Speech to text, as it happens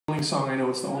opening song. I know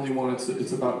it's the only one.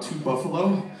 It's about two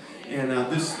buffalo. And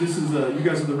this is, you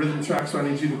guys are the rhythm track, so I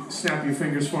need you to snap your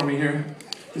fingers for me here.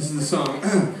 This is the song.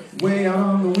 Way out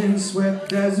on the windswept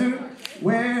desert,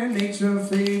 where nature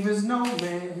favors no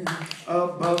man, a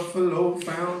buffalo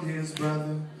found his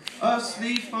brother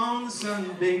asleep on the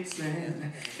sun-baked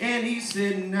sand. And he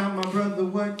said, now my brother,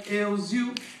 what ails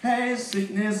you? Has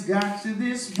sickness got you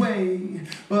this way?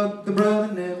 But the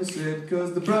brother never said,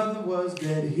 cause the brother was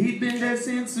dead. He'd been dead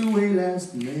since away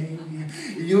last May.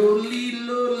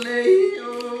 Yodelay,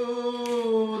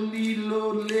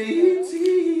 yodelay,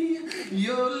 tee,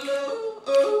 yodelo,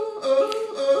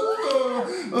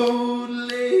 oh,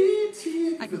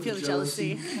 lady. I can feel the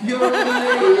jealousy.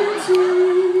 Yodelay,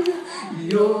 tee,